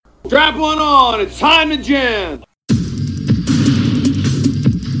Strap one on, it's time to jam!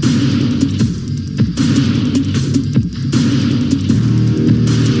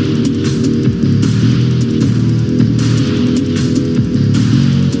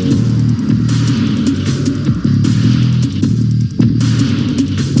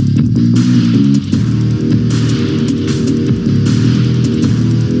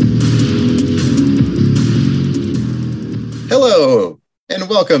 Hello, and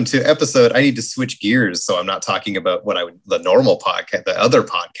welcome to episode. I need to switch gears, so I'm not talking about the normal podcast, the other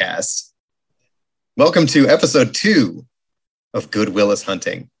podcast. Welcome to episode 2 of Good Willis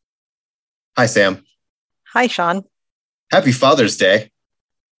Hunting. Hi, Sam. Hi, Sean. Happy Father's Day.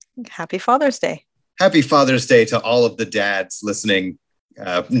 Happy Father's Day. Happy Father's Day to all of the dads listening,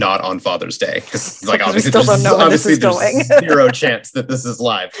 not on Father's Day, because obviously we still don't know when this is going. Zero chance that this is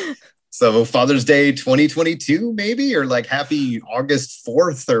live. So Father's Day 2022, maybe, or happy August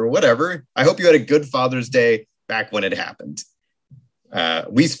 4th or whatever. I hope you had a good Father's Day back when it happened.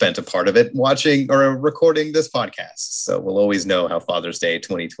 We spent a part of it watching or recording this podcast. So we'll always know how Father's Day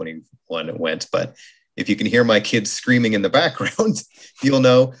 2021 went. But if you can hear my kids screaming in the background, you'll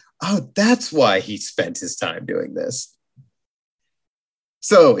know, oh, that's why he spent his time doing this.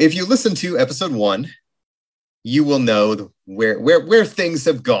 So if you listen to episode 1, you will know where things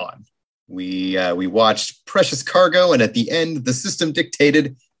have gone. We watched Precious Cargo, and at the end, the system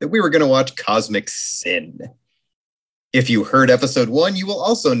dictated that we were going to watch Cosmic Sin. If you heard episode 1, you will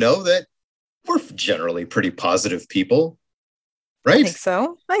also know that we're generally pretty positive people, right?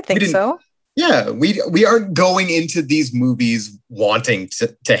 I think so. Yeah, we aren't going into these movies wanting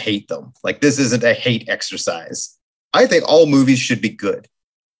to hate them. This isn't a hate exercise. I think all movies should be good.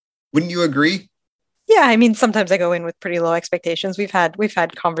 Wouldn't you agree? Yeah, I mean, sometimes I go in with pretty low expectations. We've had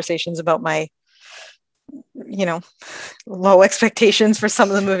conversations about my, low expectations for some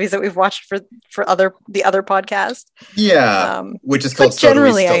of the movies that we've watched for the other podcast. Yeah, which is called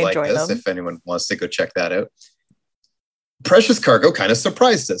Generally, So Do We Still I Like enjoy This, them. if anyone wants to go check that out. Precious Cargo kind of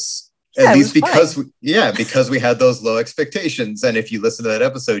surprised us. Yeah, At least because we had those low expectations. And if you listen to that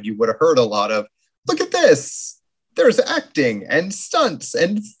episode, you would have heard a lot of, look at this. There's acting and stunts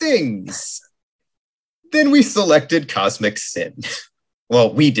and things. Then we selected Cosmic Sin.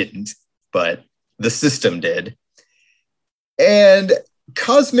 Well, we didn't, but the system did. And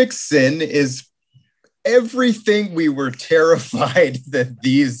Cosmic Sin is everything we were terrified that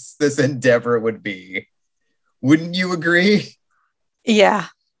this endeavor would be. Wouldn't you agree? Yeah.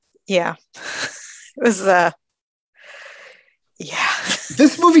 It was, yeah.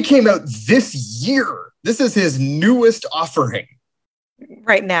 This movie came out this year. This is his newest offering.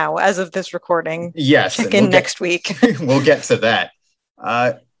 Right now, as of this recording. Yes. Check in next week. We'll get to that.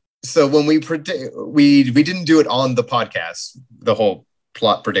 So when we didn't do it on the podcast, the whole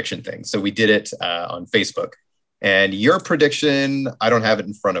plot prediction thing. So we did it on Facebook. And your prediction, I don't have it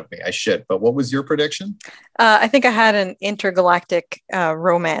in front of me. I should. But what was your prediction? I think I had an intergalactic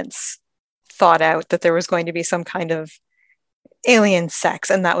romance thought out that there was going to be some kind of alien sex.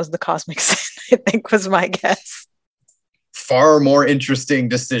 And that was the Cosmic Sin, I think was my guess. Far more interesting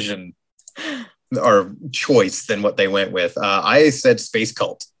decision or choice than what they went with. I said space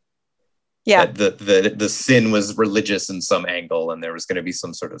cult. Yeah. The sin was religious in some angle, and there was going to be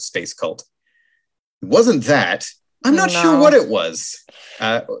some sort of space cult. It wasn't that. I'm not sure what it was.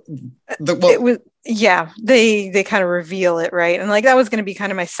 It was. Yeah, they kind of reveal it, right? And that was going to be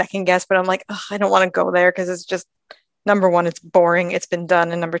kind of my second guess, but I'm like, I don't want to go there because it's just, number one, it's boring. It's been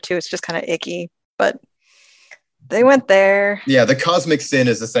done, and number two, it's just kind of icky. But they went there. Yeah, the Cosmic Sin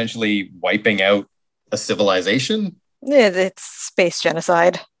is essentially wiping out a civilization. Yeah, it's space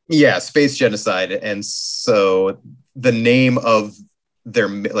genocide. Yeah, space genocide. And so the name of their,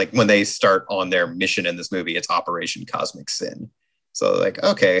 when they start on their mission in this movie, it's Operation Cosmic Sin. So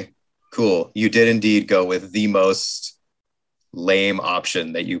okay, cool. You did indeed go with the most lame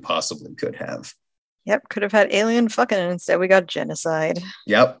option that you possibly could have. Yep, could have had alien fucking, and instead we got genocide.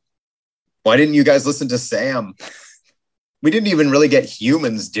 Yep. Why didn't you guys listen to Sam? We didn't even really get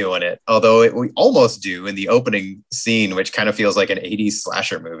humans doing it, although we almost do in the opening scene, which kind of feels like an 80s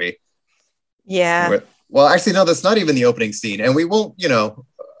slasher movie. Yeah. Well, actually, no, that's not even the opening scene. And we won't,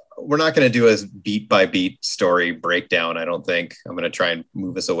 we're not going to do a beat by beat story breakdown, I don't think. I'm going to try and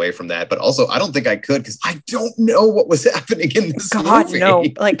move us away from that. But also, I don't think I could because I don't know what was happening in this movie. No.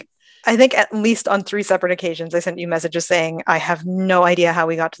 I think at least on 3 separate occasions, I sent you messages saying, I have no idea how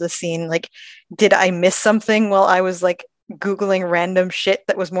we got to the scene. Did I miss something while I was Googling random shit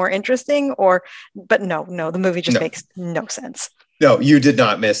that was more interesting? But no, the movie just makes no sense. No, you did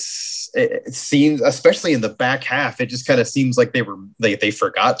not miss. It seems, especially in the back half, it just kind of seems like they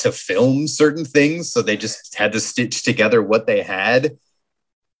forgot to film certain things, so they just had to stitch together what they had.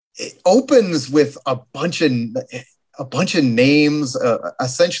 It opens with a bunch of names.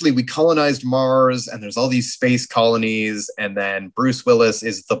 Essentially, we colonized Mars, and there's all these space colonies, and then Bruce Willis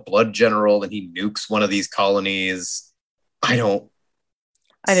is the blood general, and he nukes one of these colonies. I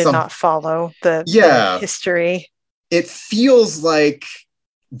did not follow the history. It feels like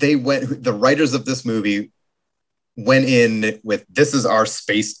the writers of this movie went in with, this is our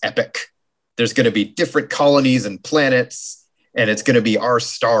space epic. There's going to be different colonies and planets, and it's going to be our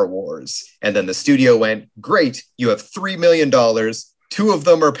Star Wars. And then the studio went, great, you have $3 million. 2 of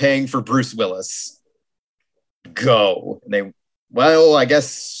them are paying for Bruce Willis. Go. And I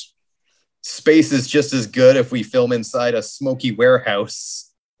guess space is just as good if we film inside a smoky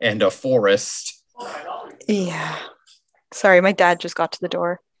warehouse and a forest. Yeah. Sorry, my dad just got to the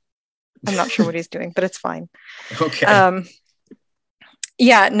door. I'm not sure what he's doing, but it's fine. Okay.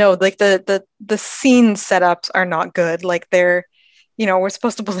 Yeah, no, like the scene setups are not good. Like they're, we're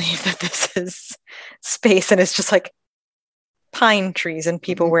supposed to believe that this is space and it's just like pine trees and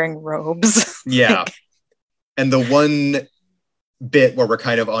people wearing robes. Yeah. And the one bit where we're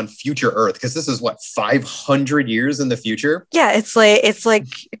kind of on future Earth, because this is 500 years in the future. Yeah, it's like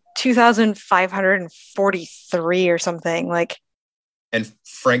 2543 or something, like. And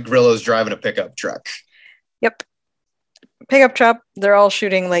Frank Grillo's driving a pickup truck. Yep. Pickup truck. They're all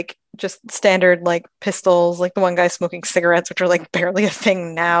shooting like just standard like pistols. Like the one guy smoking cigarettes, which are like barely a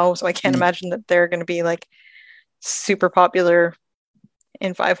thing now. So I can't imagine that they're going to be like super popular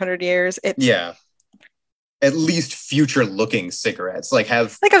in 500 years. Yeah. At least future-looking cigarettes, like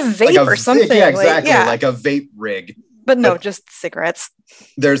have like a vape or something. Yeah, exactly, like a vape rig. But no, just cigarettes.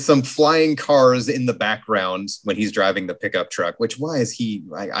 There's some flying cars in the background when he's driving the pickup truck. Which why is he?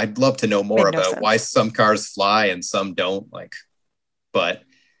 I'd love to know more about why some cars fly and some don't. But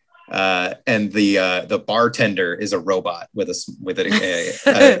and the bartender is a robot with an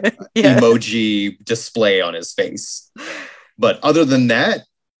emoji display on his face. But other than that,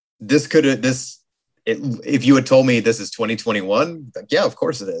 if you had told me this is 2021, yeah, of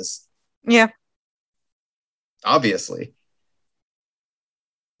course it is. Yeah. Obviously.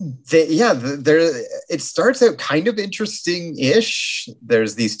 It starts out kind of interesting-ish.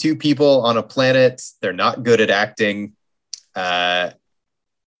 There's these 2 people on a planet. They're not good at acting.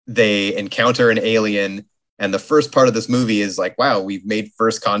 They encounter an alien. And the first part of this movie is like, wow, we've made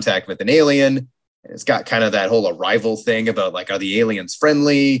first contact with an alien. And it's got kind of that whole arrival thing about like, are the aliens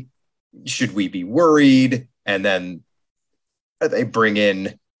friendly? Should we be worried? And then they bring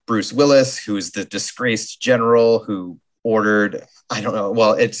in Bruce Willis, who's the disgraced general who ordered, I don't know.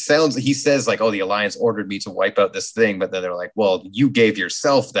 Well, he says like, oh, the Alliance ordered me to wipe out this thing. But then they're like, well, you gave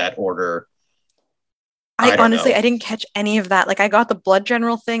yourself that order. I honestly didn't catch any of that. Like I got the blood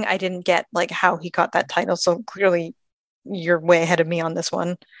general thing. I didn't get like how he got that title. So clearly you're way ahead of me on this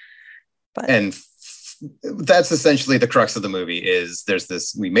one. And that's essentially the crux of the movie is there's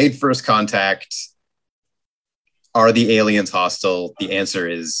this, we made first contact. Are the aliens hostile? The answer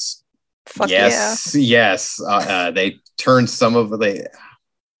is yes. Yeah. Yes. They turned some of them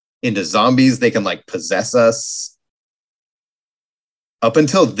into zombies. They can like possess us. Up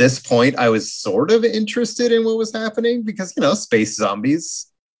until this point, I was sort of interested in what was happening because, space zombies.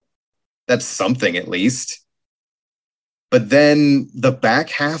 That's something at least. But then the back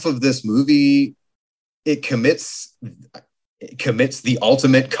half of this movie, it commits the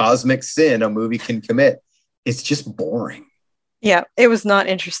ultimate cosmic sin a movie can commit. It's just boring. Yeah, it was not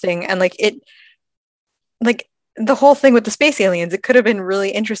interesting. And the whole thing with the space aliens, it could have been really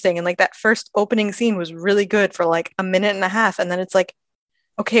interesting. And like that first opening scene was really good for like a minute and a half. And then it's like,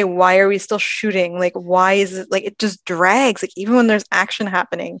 okay, why are we still shooting? Like, why is it like, it just drags. Like even when there's action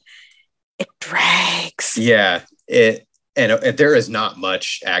happening, it drags. Yeah, and there is not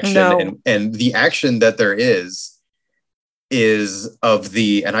much action. No. And the action that there is of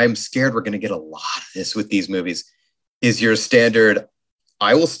the, and I'm scared we're going to get a lot of this with these movies, is your standard,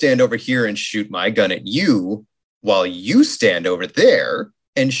 I will stand over here and shoot my gun at you while you stand over there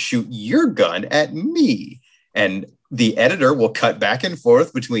and shoot your gun at me. And the editor will cut back and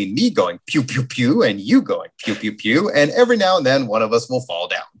forth between me going pew, pew, pew and you going pew, pew, pew. And every now and then one of us will fall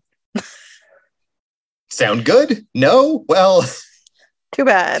down. Sound good? No? Well, too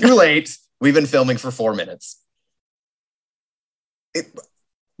bad. Too late. We've been filming for 4 minutes.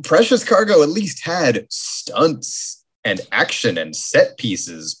 Precious Cargo at least had stunts and action and set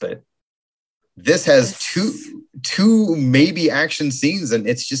pieces, but this has two maybe action scenes, and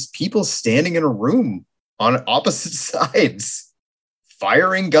it's just people standing in a room on opposite sides.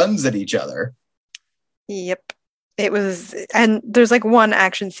 firing guns at each other. Yep. It was, and there's like one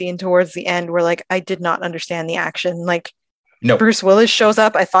action scene towards the end where like I did not understand the action. Like No. Bruce Willis shows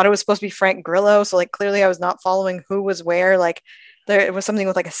up. I thought it was supposed to be Frank Grillo, so like clearly I was not following who was where. Like there was something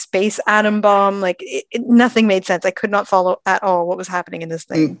with like a space atom bomb. Like nothing made sense. I could not follow at all what was happening in this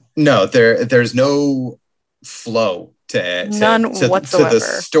thing. No, there's no flow to None whatsoever. To the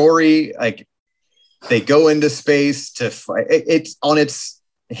story. Like they go into space to fight. It's on its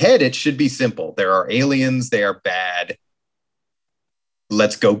head. It should be simple. There are aliens. They are bad.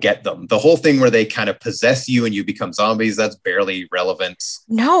 Let's go get them. The whole thing where they kind of possess you and you become zombies, that's barely relevant.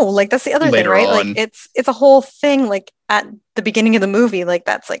 No, like that's the other thing, right? On. Like it's a whole thing. Like at the beginning of the movie, like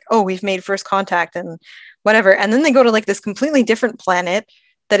that's like, oh, we've made first contact and whatever. And then they go to like this completely different planet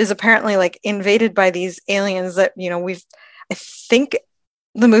that is apparently like invaded by these aliens that, you know, I think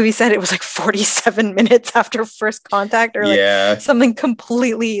the movie said it was like 47 minutes after first contact or like something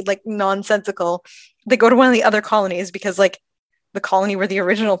completely like nonsensical. They go to one of the other colonies because like the colony where the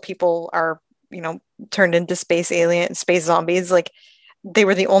original people are, you know, turned into space zombies. Like they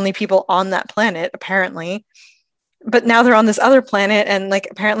were the only people on that planet, apparently. But now they're on this other planet, and like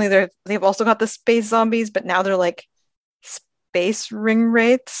apparently they've also got the space zombies, but now they're like space ring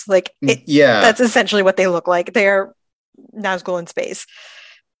wraiths. Like that's essentially what they look like. They are Nazgul in space.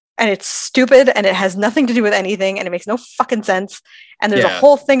 And it's stupid and it has nothing to do with anything and it makes no fucking sense. And there's a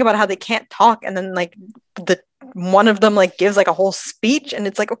whole thing about how they can't talk, and then like one of them like gives like a whole speech, and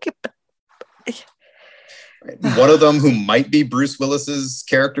it's like, okay, but one of them, who might be Bruce Willis's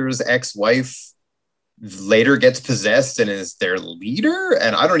character's ex-wife, later gets possessed and is their leader,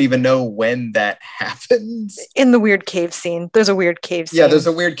 and I don't even know when that happens. In the weird cave scene. There's a weird cave scene. Yeah, there's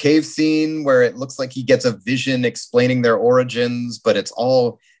a weird cave scene where it looks like he gets a vision explaining their origins, but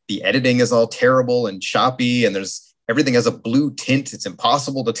the editing is all terrible and choppy, and everything has a blue tint. It's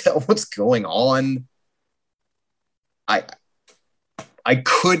impossible to tell what's going on. I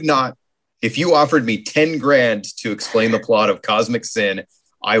could not, if you offered me 10 grand to explain the plot of Cosmic Sin,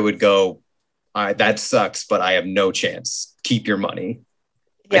 I would go, that sucks, but I have no chance. Keep your money.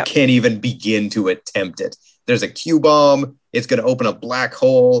 Yep. I can't even begin to attempt it. There's a Q-bomb. It's going to open a black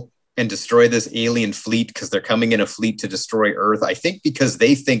hole and destroy this alien fleet because they're coming in a fleet to destroy Earth. I think because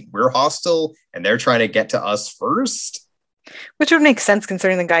they think we're hostile and they're trying to get to us first. Which would make sense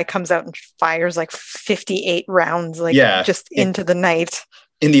considering the guy comes out and fires like 58 rounds, into the night.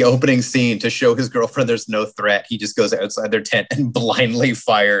 In the opening scene, to show his girlfriend there's no threat, he just goes outside their tent and blindly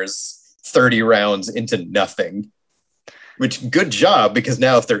fires 30 rounds into nothing. Which, good job, because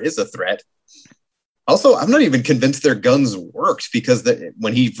now if there is a threat. Also, I'm not even convinced their guns worked, because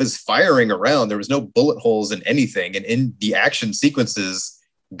when he was firing around, there was no bullet holes in anything. And in the action sequences,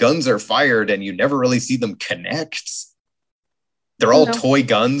 guns are fired and you never really see them connect. They're all toy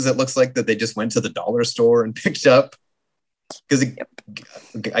guns. It looks like that they just went to the dollar store and picked up. Because,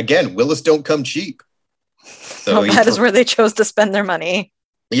 again, Willis don't come cheap. So that is where they chose to spend their money.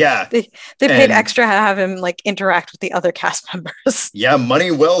 Yeah. They paid extra to have him like interact with the other cast members. Yeah, money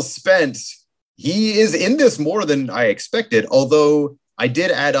well spent. He is in this more than I expected, although I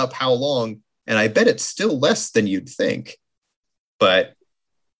did add up how long, and I bet it's still less than you'd think. But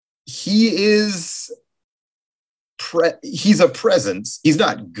he is... he's a presence. He's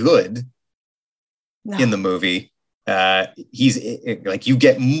not good in the movie. He's like, you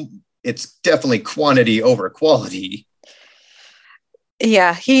get... It's definitely quantity over quality.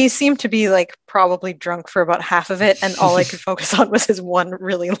 Yeah, he seemed to be like probably drunk for about half of it, and all I could focus on was his one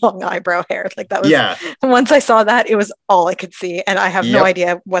really long eyebrow hair. Like that was once I saw that, it was all I could see, and I have no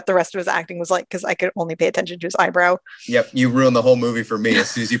idea what the rest of his acting was like because I could only pay attention to his eyebrow. Yep, you ruined the whole movie for me as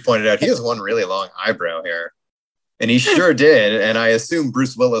soon as you pointed out he has one really long eyebrow hair. And he sure did, and I assume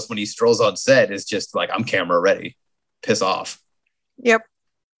Bruce Willis, when he strolls on set, is just like, I'm camera ready. Piss off. Yep.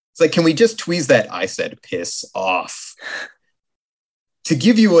 It's like, can we just tweeze that? I said, piss off. To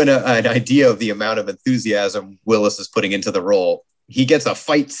give you an idea of the amount of enthusiasm Willis is putting into the role, he gets a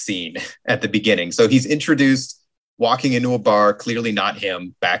fight scene at the beginning. So he's introduced walking into a bar, clearly not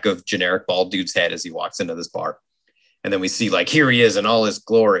him, back of generic bald dude's head as he walks into this bar. And then we see, like, here he is in all his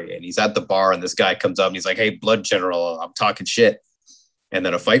glory. And he's at the bar, and this guy comes up, and he's like, hey, Blood General, I'm talking shit. And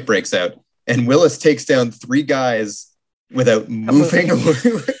then a fight breaks out. And Willis takes down 3 guys without moving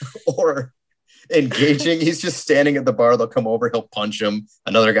or engaging. He's just standing at the bar. They'll come over, he'll punch him.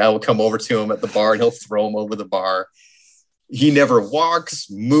 Another guy will come over to him at the bar and he'll throw him over the bar. He never walks,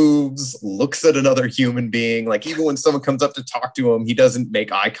 moves, looks at another human being. Like, even when someone comes up to talk to him, he doesn't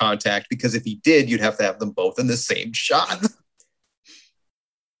make eye contact, because if he did, you'd have to have them both in the same shot.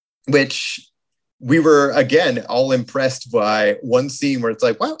 Which we were, again, all impressed by one scene where it's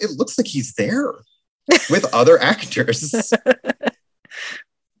like, wow, it looks like he's there with other actors.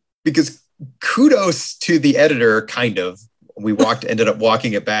 Because kudos to the editor, kind of. We ended up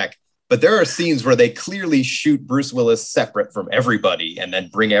walking it back. But there are scenes where they clearly shoot Bruce Willis separate from everybody and then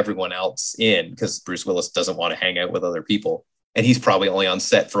bring everyone else in because Bruce Willis doesn't want to hang out with other people. And he's probably only on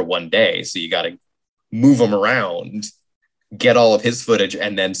set for one day. So you got to move him around, get all of his footage,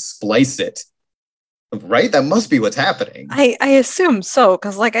 and then splice it. Right? That must be what's happening. I assume so.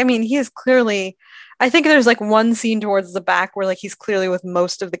 Because, like, I mean, he is clearly... I think there's like one scene towards the back where like he's clearly with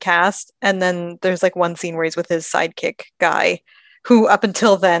most of the cast. And then there's like one scene where he's with his sidekick guy who up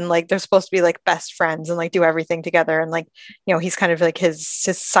until then, like they're supposed to be like best friends and like do everything together. And like, you know, he's kind of like his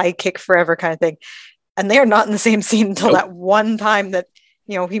sidekick forever kind of thing. And they are not in the same scene until that one time that,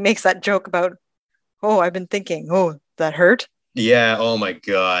 you know, he makes that joke about, oh, I've been thinking, oh, that hurt. Yeah. Oh my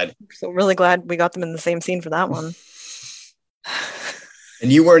God. So really glad we got them in the same scene for that one.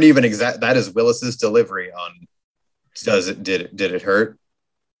 And you weren't even exact. That is Willis's delivery on. Did it hurt?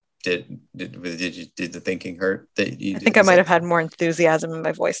 Did the thinking hurt? I think I might have had more enthusiasm in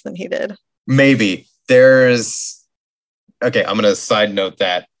my voice than he did. Maybe there's. Okay, I'm gonna side note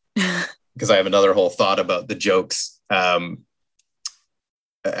that because I have another whole thought about the jokes. Going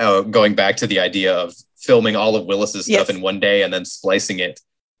back to the idea of filming all of Willis's stuff in one day and then splicing it.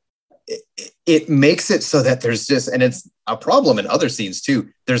 It makes it so that there's just, and it's a problem in other scenes too,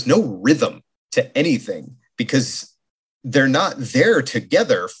 there's no rhythm to anything because they're not there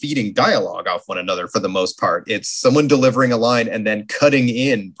together feeding dialogue off one another for the most part. It's someone delivering a line and then cutting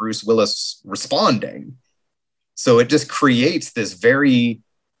in Bruce Willis responding. So it just creates this very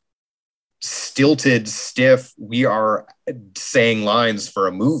stilted, stiff, we are saying lines for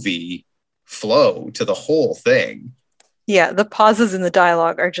a movie flow to the whole thing. Yeah, the pauses in the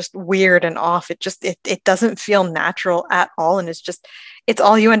dialogue are just weird and off. It doesn't feel natural at all. And it's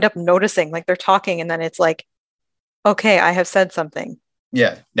all you end up noticing. Like they're talking and then it's like, okay, I have said something.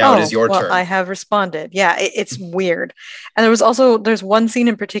 Yeah, now it is your turn. I have responded. Yeah, it's weird. And there's one scene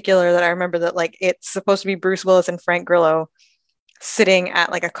in particular that I remember that like it's supposed to be Bruce Willis and Frank Grillo sitting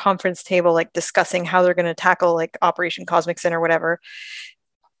at like a conference table, like discussing how they're going to tackle like Operation Cosmic Sin or whatever.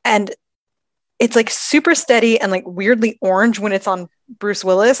 And it's like super steady and like weirdly orange when it's on Bruce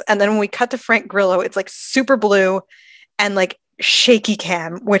Willis. And then when we cut to Frank Grillo, it's like super blue and like shaky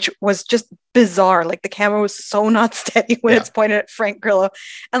cam, which was just bizarre. Like the camera was so not steady when it's pointed at Frank Grillo.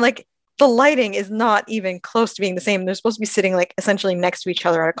 And like the lighting is not even close to being the same. They're supposed to be sitting like essentially next to each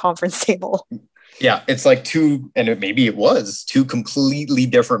other at a conference table. Yeah, it's like maybe it was two completely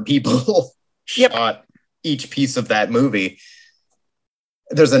different people shot each piece of that movie.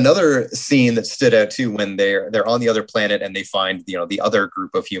 There's another scene that stood out too when they're on the other planet and they find, you know, the other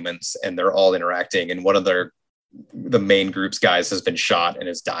group of humans and they're all interacting and one of the main group's guys has been shot and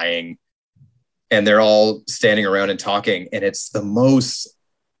is dying and they're all standing around and talking and it's the most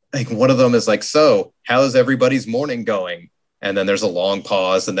like one of them is like, so how's everybody's morning going? And then there's a long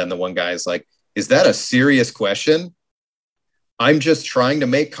pause and then the one guy's like, is that a serious question? I'm just trying to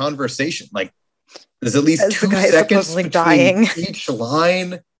make conversation. Like there's at least 2 seconds between dying. Each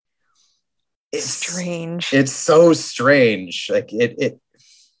line. It's strange. It's so strange. Like it.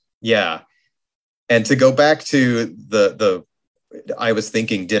 Yeah. And to go back to the I was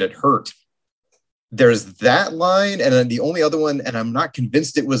thinking, did it hurt? There's that line. And then the only other one, and I'm not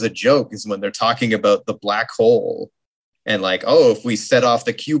convinced it was a joke, is when they're talking about the black hole. And like, oh, if we set off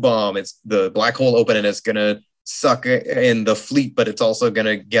the Q bomb, it's the black hole open and it's going to suck in the fleet, but it's also going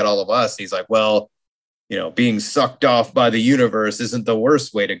to get all of us. And he's like, well, you know, being sucked off by the universe isn't the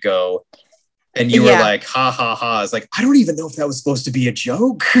worst way to go. And you were like, ha, ha, ha. It's like, I don't even know if that was supposed to be a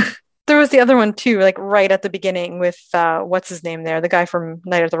joke. There was the other one too, like right at the beginning with, what's his name there? The guy from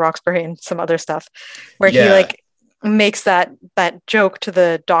Night of the Roxbury and some other stuff where he like makes that joke to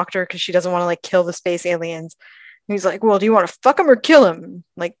the doctor because she doesn't want to like kill the space aliens. And he's like, well, do you want to fuck him or kill him?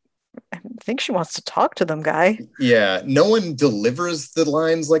 Like, I think she wants to talk to them, guy. Yeah. No one delivers the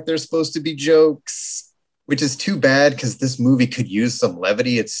lines like they're supposed to be jokes. Which is too bad because this movie could use some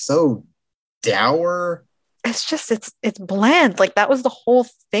levity. It's so dour. It's just, it's bland. Like that was the whole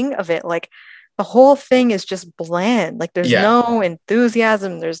thing of it. Like the whole thing is just bland. Like there's no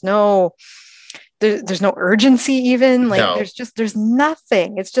enthusiasm. There's no urgency even. Like there's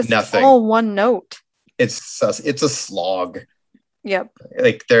nothing. It's just nothing. All one note. It's a slog. Yep.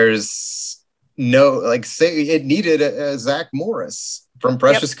 Like there's no, like say it needed a Zach Morris from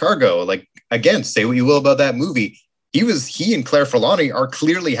Precious Cargo. Like, again, say what you will about that movie. he and Claire Forlani are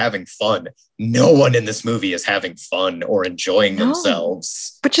clearly having fun. No one in this movie is having fun or enjoying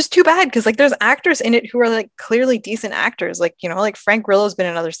themselves. Which is too bad, because like there's actors in it who are like clearly decent actors. Like, you know, like Frank Grillo's been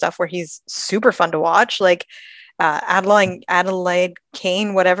in other stuff where he's super fun to watch. Like Adelaide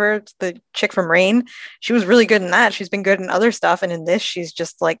Kane, whatever, the chick from Rain, she was really good in that. She's been good in other stuff, and in this she's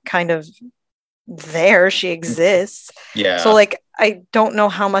just like kind of there. She exists. Yeah. So like I don't know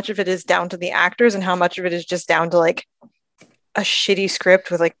how much of it is down to the actors and how much of it is just down to like a shitty script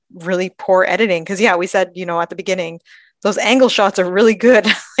with like really poor editing. Because yeah, we said, you know, at the beginning, those angle shots are really good,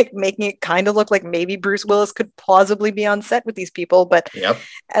 like making it kind of look like maybe Bruce Willis could plausibly be on set with these people. But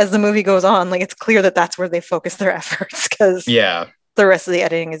as the movie goes on, like it's clear that that's where they focus their efforts, because the rest of the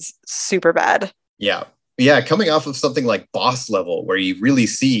editing is super bad. Yeah, coming off of something like Boss Level, where you really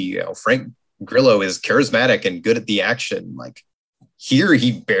see, you know, Frank Grillo is charismatic and good at the action. Like here,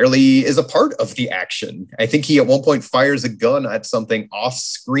 he barely is a part of the action. I think he at one point fires a gun at something off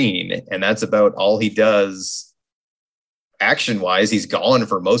screen, and that's about all he does action-wise. He's gone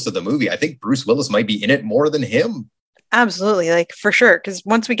for most of the movie. I think Bruce Willis might be in it more than him. Absolutely, like for sure. Because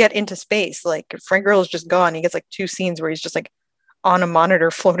once we get into space, like Frank Grillo's just gone. He gets like 2 scenes where he's just like on a monitor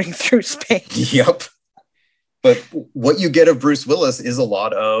floating through space. Yep. But what you get of Bruce Willis is a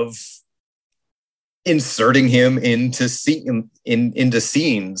lot of inserting him into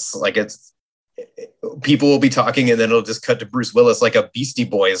scenes. Like it's people will be talking and then it'll just cut to Bruce Willis like a Beastie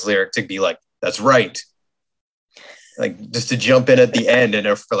Boys lyric to be like, that's right. Like just to jump in at the end and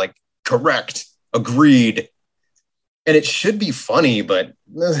for like, correct, agreed. And it should be funny, but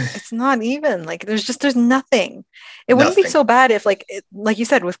it's not even like there's nothing. It wouldn't be so bad if like you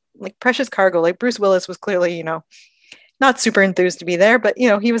said with like Precious Cargo, like Bruce Willis was clearly, you know, not super enthused to be there, but you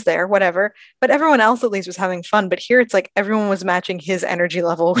know, he was there, whatever. But everyone else at least was having fun. But here it's like everyone was matching his energy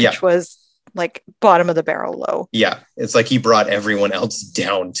level, which was like bottom of the barrel low. Yeah. It's like he brought everyone else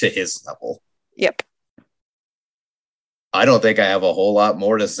down to his level. Yep. I don't think I have a whole lot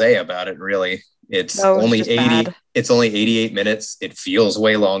more to say about it, really. It's only 80. Bad. It's only 88 minutes. It feels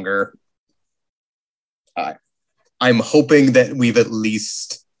way longer. I'm hoping that we've at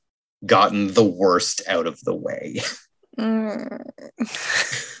least gotten the worst out of the way.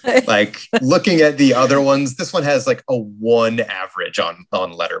 Like looking at the other ones, this one has like a 1 average on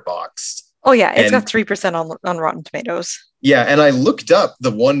Letterboxd. Oh yeah, it's got 3% on Rotten Tomatoes. Yeah, and I looked up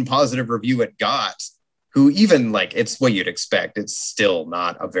the 1 positive review it got, who even like, it's what you'd expect. It's still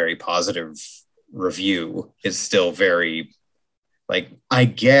not a very positive review. It's still very like, I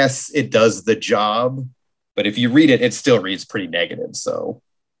guess it does the job, but if you read it, it still reads pretty negative. So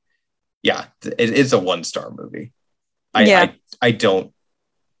yeah, it's a 1-star movie. I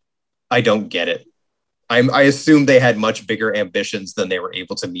don't get it. I assume they had much bigger ambitions than they were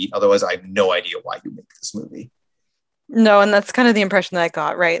able to meet. Otherwise, I have no idea why you make this movie. No, and that's kind of the impression that I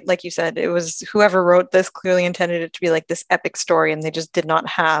got, right? Like you said, it was whoever wrote this clearly intended it to be like this epic story, and they just did not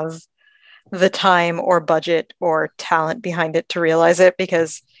have the time or budget or talent behind it to realize it,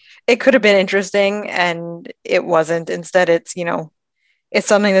 because it could have been interesting and it wasn't. Instead, it's, you know, it's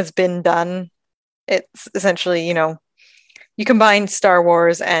something that's been done. It's essentially, you know, you combine Star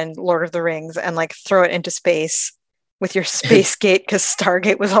Wars and Lord of the Rings and like throw it into space with your Space Gate, because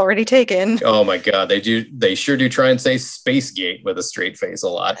Stargate was already taken. Oh my God, they sure do try and say Space Gate with a straight face a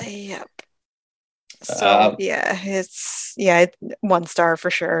lot. Yep. So it's 1 star for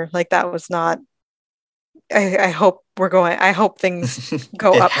sure. Like that was not. I hope things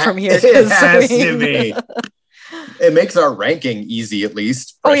go up from here. It has to be. It makes our ranking easy, at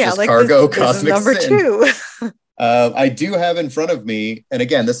least. Precious Cargo, Cosmic Sin. Number 2. I do have in front of me, and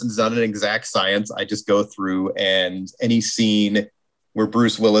again, this is not an exact science. I just go through and any scene where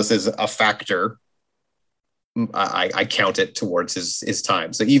Bruce Willis is a factor, I count it towards his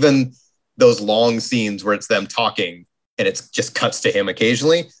time. So even those long scenes where it's them talking and it just cuts to him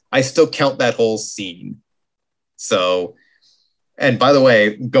occasionally, I still count that whole scene. So, and by the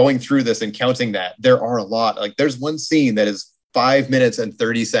way, going through this and counting that, there are a lot. Like there's one scene that is 5 minutes and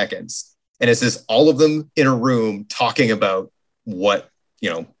 30 seconds. And it's just all of them in a room talking about what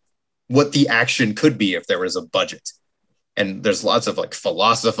the action could be if there was a budget. And there's lots of like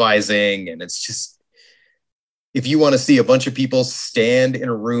philosophizing, and it's just, if you want to see a bunch of people stand in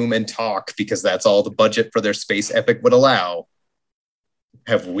a room and talk because that's all the budget for their space epic would allow,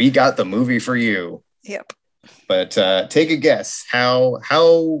 have we got the movie for you? Yep. But take a guess.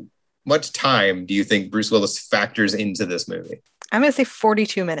 How much time do you think Bruce Willis factors into this movie? I'm going to say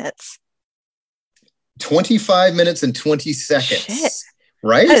 42 minutes. 25 minutes and 20 seconds. Shit.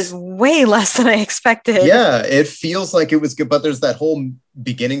 Right? That is way less than I expected. Yeah, it feels like it was good, but there's that whole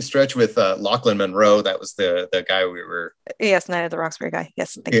beginning stretch with Lachlan Monroe. That was the guy we were. Yes, Night of the Roxbury guy.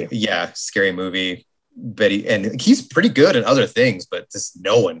 Yes, thank you. Yeah, scary movie. Betty, and he's pretty good in other things, but just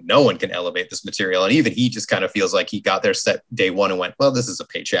no one can elevate this material. And even he just kind of feels like he got there set day one and went, well, this is a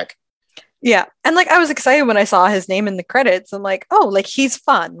paycheck. Yeah. And like I was excited when I saw his name in the credits. I'm like, oh, like he's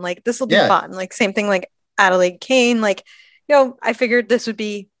fun. Like this will be fun. Like same thing like Adelaide Kane. Like, you know, I figured this would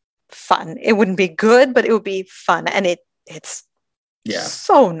be fun. It wouldn't be good, but it would be fun. And it's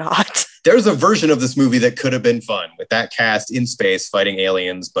so not. There's a version of this movie that could have been fun with that cast in space fighting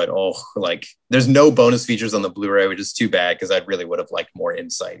aliens, but like there's no bonus features on the Blu-ray, which is too bad because I really would have liked more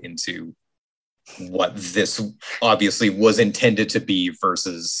insight into what this obviously was intended to be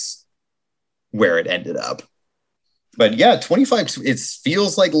versus where it ended up. But yeah, 25, it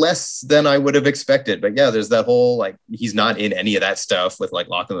feels like less than I would have expected. But yeah, there's that whole, like, he's not in any of that stuff with like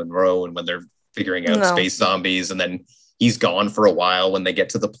Lachlan Monroe and when they're figuring out space zombies, and then he's gone for a while when they get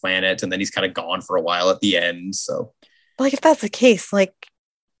to the planet, and then he's kind of gone for a while at the end. So like, if that's the case, like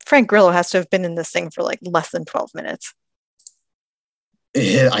Frank Grillo has to have been in this thing for like less than 12 minutes.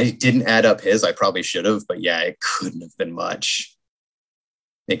 I didn't add up his, I probably should have, but yeah, it couldn't have been much.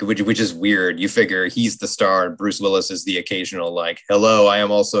 Which is weird. You figure he's the star and Bruce Willis is the occasional like, hello, I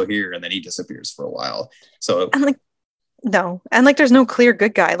am also here, and then he disappears for a while. So and like no, and like there's no clear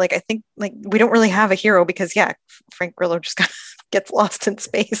good guy. Like I think like we don't really have a hero because Frank Grillo just kind of gets lost in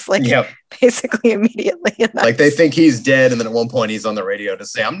space like basically immediately. Like they think he's dead, and then at one point he's on the radio to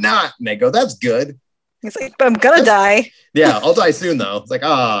say, I'm not, and they go, that's good. He's like, but I'm gonna die. Yeah, I'll die soon though. It's like,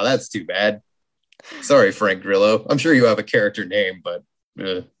 that's too bad. Sorry, Frank Grillo. I'm sure you have a character name, but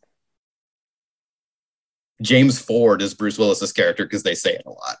James Ford is Bruce Willis's character because they say it a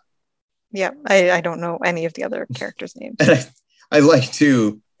lot. Yeah, I don't know any of the other characters' names. And I like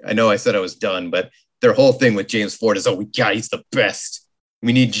to, I know I said I was done, but their whole thing with James Ford is, he's the best.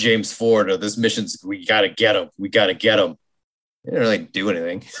 We need James Ford, or this mission's, we gotta get him. We gotta get him. He didn't really do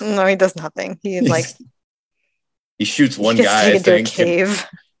anything. No, he does nothing. He shoots one guy, I think. Into a cave.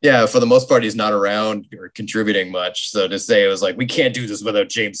 Yeah, for the most part, he's not around or contributing much. So to say it was like, we can't do this without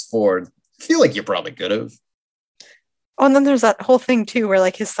James Ford, I feel like you probably could have. Oh, and then there's that whole thing too, where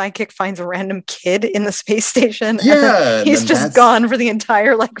like his sidekick finds a random kid in the space station. Yeah, and he's just gone for the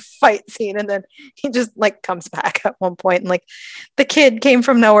entire like fight scene, and then he just like comes back at one point, and like the kid came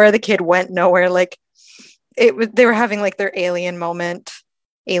from nowhere, the kid went nowhere. Like they were having like their alien moment,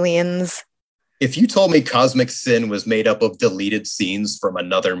 aliens. If you told me Cosmic Sin was made up of deleted scenes from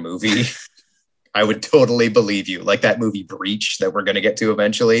another movie, I would totally believe you. Like that movie Breach that we're going to get to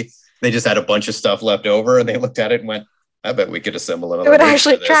eventually. They just had a bunch of stuff left over, and they looked at it and went, I bet we could assemble another. It would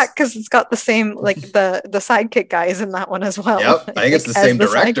actually track because it's got the same, like the sidekick guys in that one as well. Yep, I think it's the same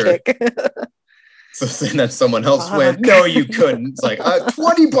director. So then someone else went, no, you couldn't. It's like,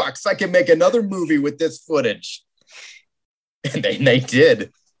 $20, I can make another movie with this footage. And they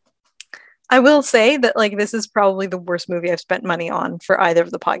did. I will say that like this is probably the worst movie I've spent money on for either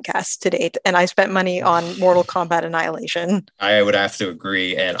of the podcasts to date, and I spent money on Mortal Kombat Annihilation. I would have to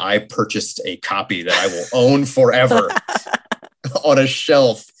agree, and I purchased a copy that I will own forever on a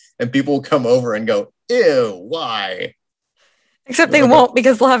shelf, and people will come over and go, ew, why? Except they won't,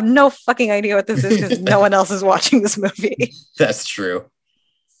 because they'll have no fucking idea what this is because no one else is watching this movie. That's true.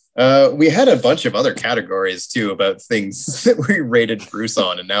 We had a bunch of other categories too about things that we rated Bruce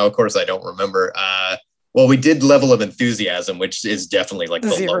on, and now of course I don't remember. Well, we did level of enthusiasm, which is definitely like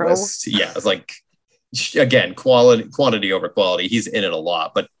the 0. lowest. Yeah, it's like, again, quantity over quality. He's in it a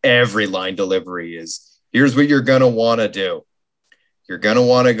lot, but every line delivery is, here's what you're gonna want to do. You're gonna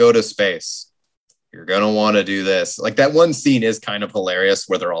want to go to space. You're gonna want to do this. Like that one scene is kind of hilarious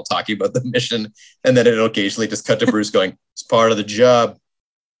where they're all talking about the mission, and then it'll occasionally just cut to Bruce going, it's part of the job.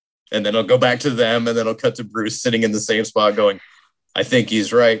 And then it'll go back to them, and then it'll cut to Bruce sitting in the same spot going, I think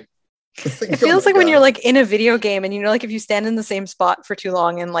he's right. It feels like when you're like in a video game and, you know, like if you stand in the same spot for too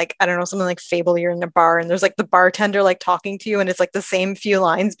long and like, I don't know, something like Fable, you're in a bar and there's like the bartender like talking to you and it's like the same few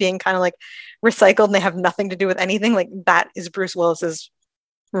lines being kind of like recycled and they have nothing to do with anything. Like that is Bruce Willis's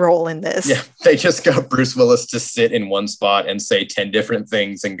role in this. Yeah, they just got Bruce Willis to sit in one spot and say 10 different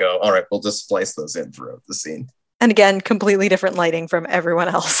things and go, all right, we'll just splice those in throughout the scene. And again, completely different lighting from everyone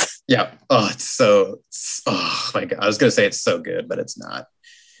else. Yeah. Oh my God. I was going to say it's so good, but it's not.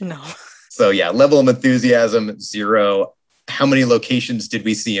 No. So yeah, level of enthusiasm, 0. How many locations did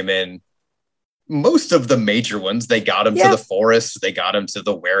we see him in? Most of the major ones. They got him to the forest. They got him to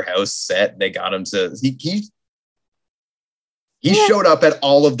the warehouse set. They got him to... He showed up at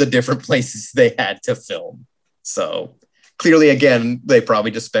all of the different places they had to film. So clearly, again, they probably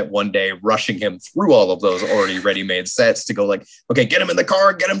just spent one day rushing him through all of those already ready-made sets to go like, okay, get him in the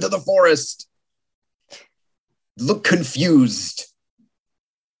car, get him to the forest. Look confused.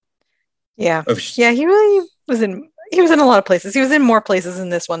 Yeah. Yeah, he really was in a lot of places. He was in more places in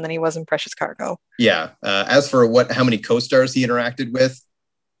this one than he was in Precious Cargo. Yeah. As for how many co-stars he interacted with,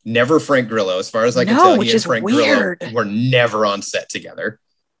 never Frank Grillo. As far as I can tell, he and Frank Grillo were never on set together.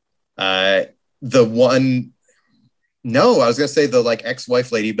 I was going to say the like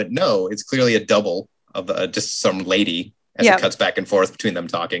ex-wife lady, but no, it's clearly a double of just some lady as it cuts back and forth between them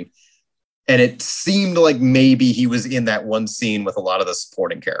talking. And it seemed like maybe he was in that one scene with a lot of the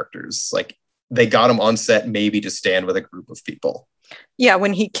supporting characters. Like they got him on set maybe to stand with a group of people. Yeah,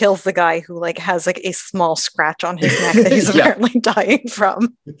 when he kills the guy who like has like a small scratch on his neck that he's apparently dying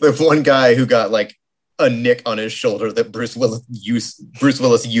from. The one guy who got like a nick on his shoulder that Bruce Willis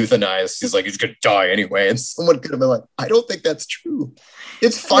euthanized. He's like, he's gonna die anyway. And someone could have been like, I don't think that's true.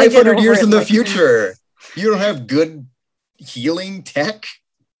 It's 500 years in the future. You don't have good healing tech?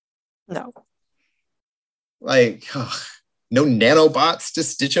 No. Like, no nanobots to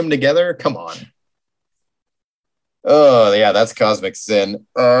stitch them together? Come on. Oh, yeah, that's cosmic sin.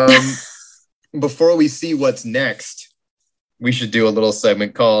 Before we see what's next, we should do a little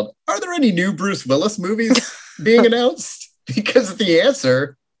segment called, are there any new Bruce Willis movies being announced? Because the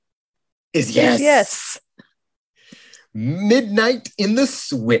answer is yes. Yes. Midnight in the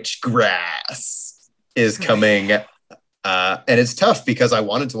Switchgrass is coming. And it's tough because I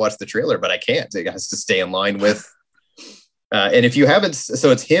wanted to watch the trailer, but I can't. It has to stay in line with. And if you haven't, so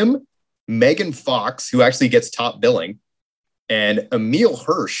it's him, Megan Fox, who actually gets top billing, and Emil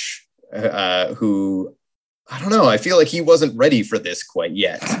Hirsch, who, I don't know, I feel like he wasn't ready for this quite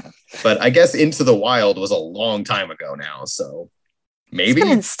yet. But I guess Into the Wild was a long time ago now, so maybe. He's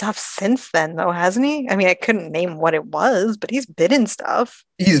been in stuff since then, though, hasn't he? I mean, I couldn't name what it was, but he's been in stuff.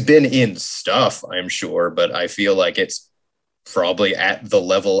 He's been in stuff, I'm sure, but I feel like it's probably at the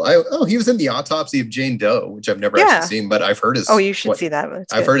level. He was in The Autopsy of Jane Doe, which I've never actually seen, but I've heard is. Oh, you should see that.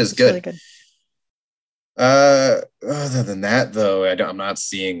 I've heard is good. Really good. Other than that, though, I'm not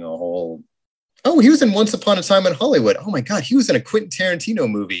seeing a whole. Oh, he was in Once Upon a Time in Hollywood. Oh my God, he was in a Quentin Tarantino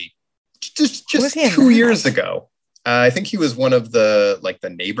movie just 2 years ago. I think he was one of the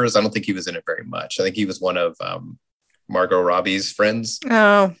neighbors. I don't think he was in it very much. I think he was one of Margot Robbie's friends.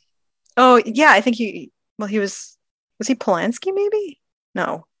 Oh, yeah. I think he was. Was he Polanski? Maybe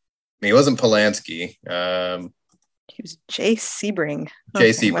no. He wasn't Polanski. He was Jay Sebring.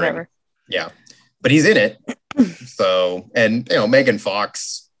 Jay Sebring. Whatever. Yeah, but he's in it. So, and Megan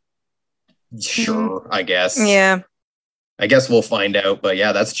Fox. Sure, I guess. Yeah. I guess we'll find out. But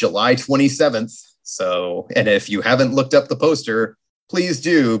yeah, that's July 27th. So, and if you haven't looked up the poster, please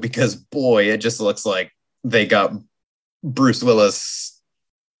do, because boy, it just looks like they got Bruce Willis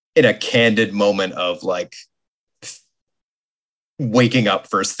in a candid moment of like waking up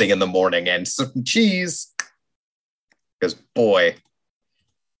first thing in the morning and some cheese. Because boy.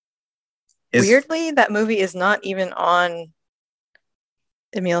 Weirdly, that movie is not even on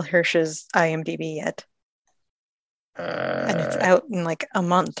Emil Hirsch's IMDb yet. And it's out in like a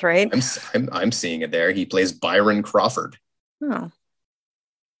month, right? I'm seeing it there. He plays Byron Crawford. Oh.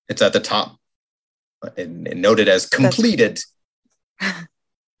 It's at the top and noted as completed.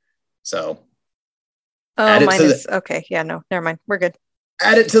 So. Oh, mine is okay. Yeah, no, never mind. We're good.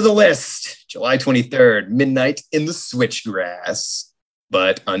 Add it to the list. July 23rd, Midnight in the Switchgrass.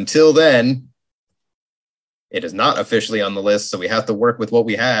 But until then, it is not officially on the list, so we have to work with what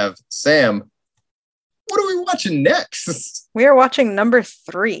we have. Sam, what are we watching next? We are watching number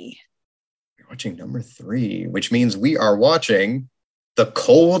 3. We're watching number 3, which means we are watching The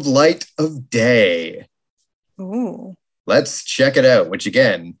Cold Light of Day. Ooh. Let's check it out, which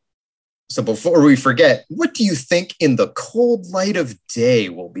again, so before we forget, what do you think In the Cold Light of Day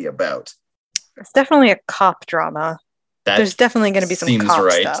will be about? It's definitely a cop drama. There's definitely going to be some cop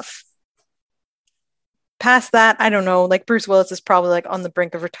stuff. Past that, I don't know. Like Bruce Willis is probably like on the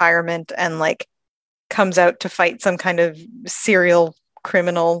brink of retirement and like comes out to fight some kind of serial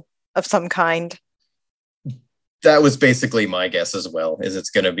criminal of some kind. That was basically my guess as well, is it's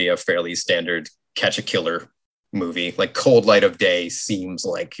going to be a fairly standard catch a killer movie. Like Cold Light of Day seems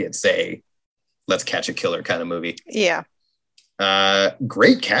like it's a let's catch a killer kind of movie. Yeah.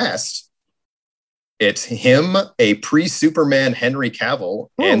 Great cast. It's him, a pre-Superman Henry Cavill,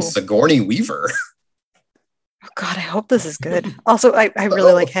 and Sigourney Weaver. Oh God, I hope this is good. Also, I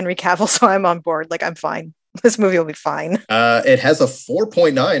really like Henry Cavill, so I'm on board. Like, I'm fine. This movie will be fine. It has a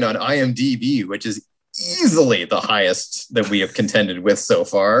 4.9 on IMDb, which is easily the highest that we have contended with so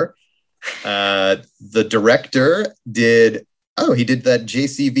far. The director did that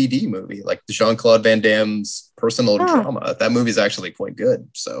JCVD movie, like Jean-Claude Van Damme's personal drama. That movie's actually quite good.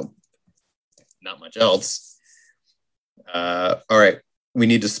 So not much else. All right. We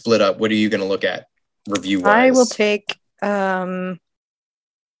need to split up. What are you going to look at review-wise? I will take, how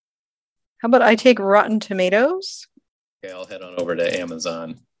about I take Rotten Tomatoes? Okay, I'll head on over to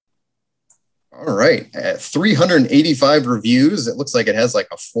Amazon. All right. At 385 reviews, it looks like it has like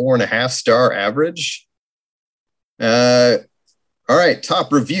a 4.5 star average. All right.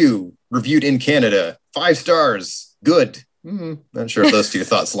 Top review, reviewed in Canada. 5 stars. Good. Not sure if those two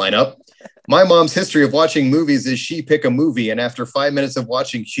thoughts line up. My mom's history of watching movies is she pick a movie, and after 5 minutes of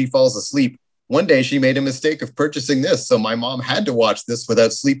watching, she falls asleep. One day she made a mistake of purchasing this, so my mom had to watch this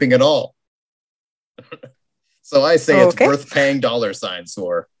without sleeping at all. So I say it's worth paying $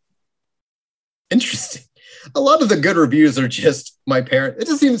 for. Interesting. A lot of the good reviews are just my parent. It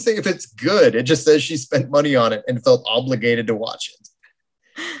doesn't even say if it's good. It just says she spent money on it and felt obligated to watch it.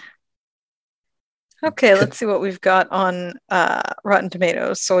 Okay, let's see what we've got on Rotten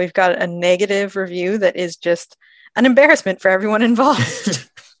Tomatoes. So we've got a negative review that is just an embarrassment for everyone involved.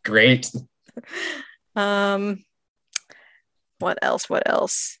 Great. What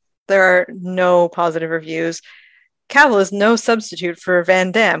else? There are no positive reviews. Cavill is no substitute for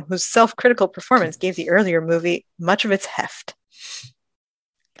Van Damme, whose self-critical performance gave the earlier movie much of its heft.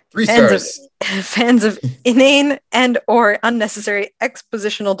 3 stars. Fans of inane and or unnecessary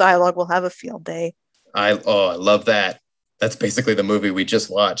expositional dialogue will have a field day. I love that. That's basically the movie we just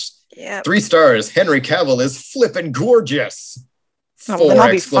watched. Yeah. 3 stars. Henry Cavill is flippin' gorgeous. 4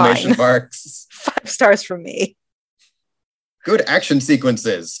 exclamation marks. 5 stars from me. Good action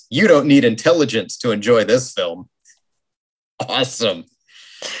sequences. You don't need intelligence to enjoy this film. Awesome.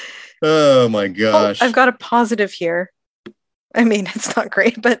 Oh my gosh. I've got a positive here. I mean, it's not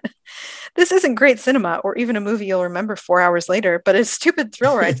great, but this isn't great cinema or even a movie you'll remember 4 hours later. But as stupid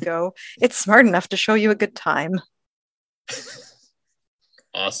thrill rides go, it's smart enough to show you a good time.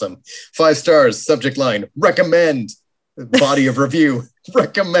 Awesome. 5 stars. Subject line, recommend. Body of review,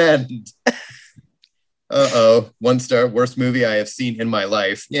 recommend. 1 star. Worst movie I have seen in my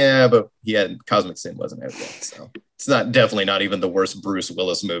life. Yeah, but Cosmic Sin wasn't out yet, so it's definitely not even the worst Bruce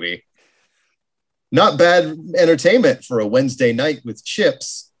Willis movie. Not bad entertainment for a Wednesday night with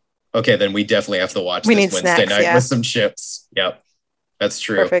chips. Okay, then we definitely have to watch this Wednesday night with some chips. Yep, that's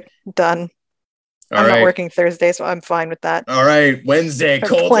true. Perfect. Done. I'm not working Thursday, so I'm fine with that. All right, Wednesday,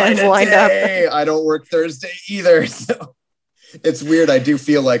 cold light of day. I don't work Thursday either, so it's weird. I do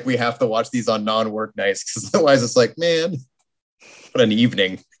feel like we have to watch these on non-work nights because otherwise it's like, man, what an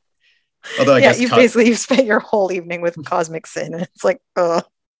evening. Although I guess you've spent your whole evening with Cosmic Sin. And it's like, ugh.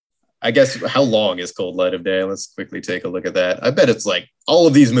 I guess, how long is Cold Light of Day? Let's quickly take a look at that. I bet it's like, all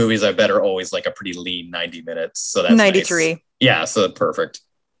of these movies I bet are always like a pretty lean 90 minutes. So that's 93. Nice. Yeah, so perfect.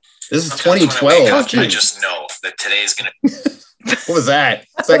 This is 2012. I just know that today's going to... What was that?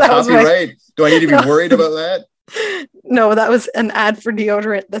 Is that copyright? Do I need to be worried about that? No, that was an ad for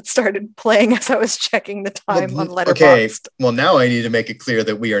deodorant that started playing as I was checking the time on Letterboxd. Okay, well now I need to make it clear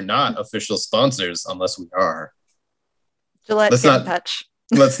that we are not official sponsors unless we are. Gillette, get in touch.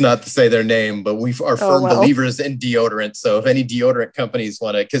 Let's not say their name, but we are firm believers in deodorant. So if any deodorant companies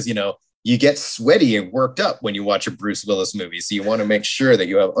want to, because, you get sweaty and worked up when you watch a Bruce Willis movie. So you want to make sure that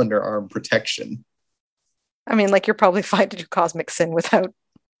you have underarm protection. I mean, like, you're probably fine to do Cosmic Sin without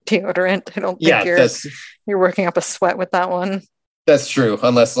deodorant. I don't think you're working up a sweat with that one. That's true.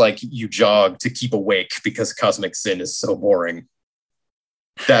 Unless, like, you jog to keep awake because Cosmic Sin is so boring.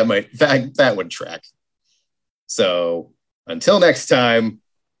 That would track. So until next time,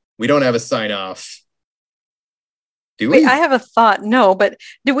 we don't have a sign off. Do we? Wait, I have a thought. No, but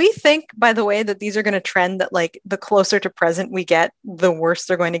do we think, by the way, that these are going to trend that, like, the closer to present we get, the worse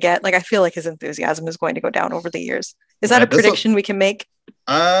they're going to get? Like, I feel like his enthusiasm is going to go down over the years. Is that a prediction we can make?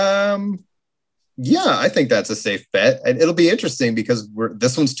 Yeah, I think that's a safe bet. And it'll be interesting because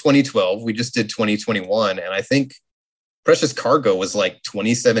this one's 2012. We just did 2021. And I think Precious Cargo was like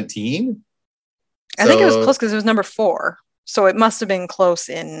 2017. I think it was close because it was number 4. So it must have been close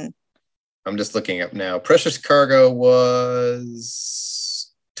in... I'm just looking up now. Precious Cargo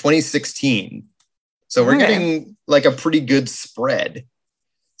was 2016. So we're getting like a pretty good spread.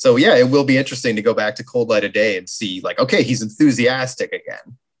 So yeah, it will be interesting to go back to Cold Light of Day and see, like, okay, he's enthusiastic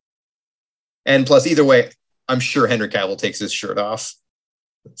again. And plus, either way, I'm sure Henry Cavill takes his shirt off.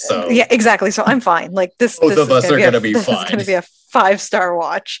 So yeah, exactly. So I'm fine. Like this. Both of us are going to be fine. It's going to be a 5-star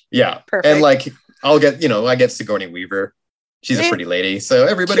watch. Yeah, perfect. And like, I get Sigourney Weaver. She's a pretty lady, so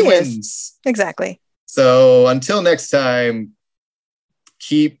everybody wins. Exactly. So until next time,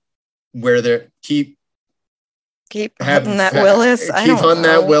 keep where they keep hunting that Willis. Keep hunting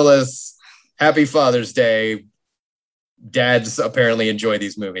that Willis. Happy Father's Day. Dads apparently enjoy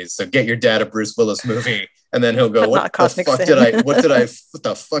these movies, so get your dad a Bruce Willis movie, and then he'll go, "What the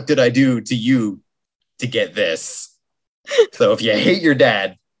fuck did I do to you to get this?" So if you hate your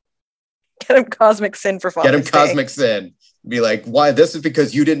dad, get him Cosmic Sin for Father's Day. Get him Cosmic Sin. Be like, "Why? This is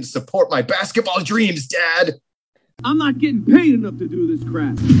because you didn't support my basketball dreams, Dad." I'm not getting paid enough to do this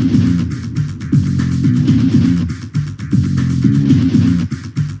crap.